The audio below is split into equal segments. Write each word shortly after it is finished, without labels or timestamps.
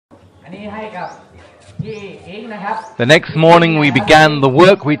The next morning we began the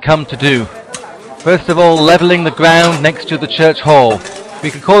work we'd come to do. First of all, levelling the ground next to the church hall.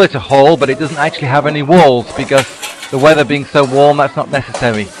 We could call it a hall, but it doesn't actually have any walls because the weather being so warm, that's not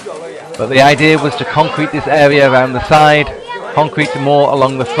necessary. But the idea was to concrete this area around the side, concrete more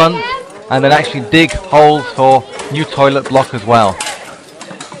along the front, and then actually dig holes for new toilet block as well.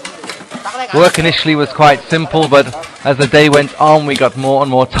 Work initially was quite simple, but as the day went on we got more and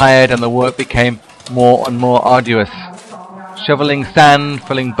more tired and the work became more and more arduous. Shoveling sand,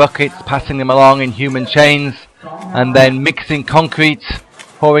 filling buckets, passing them along in human chains, and then mixing concrete,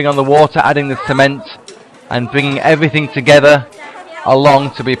 pouring on the water, adding the cement, and bringing everything together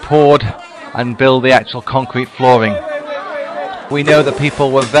along to be poured and build the actual concrete flooring. We know that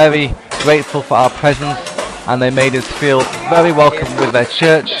people were very grateful for our presence and they made us feel very welcome with their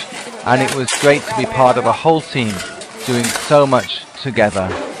church, and it was great to be part of a whole team doing so much together.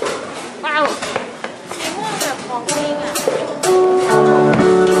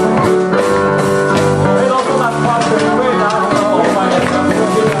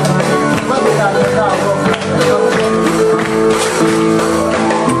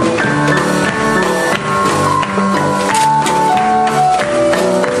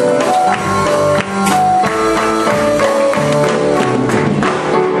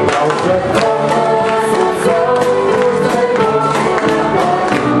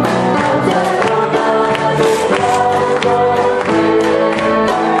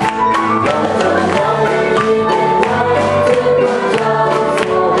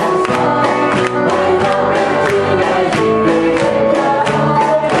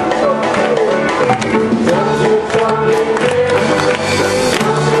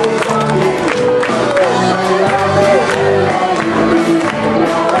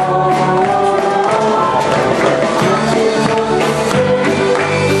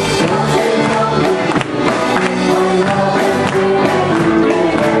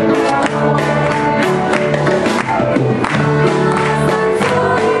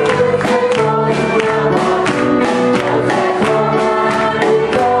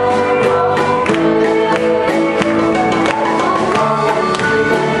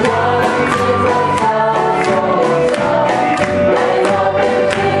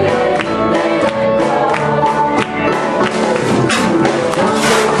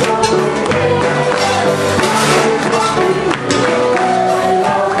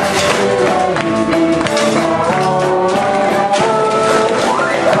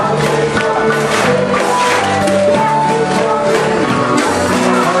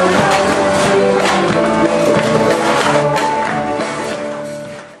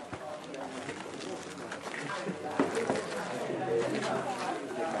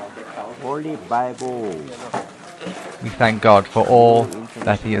 Holy Bible. We thank God for all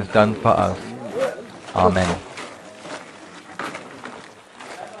that He has done for us. Amen.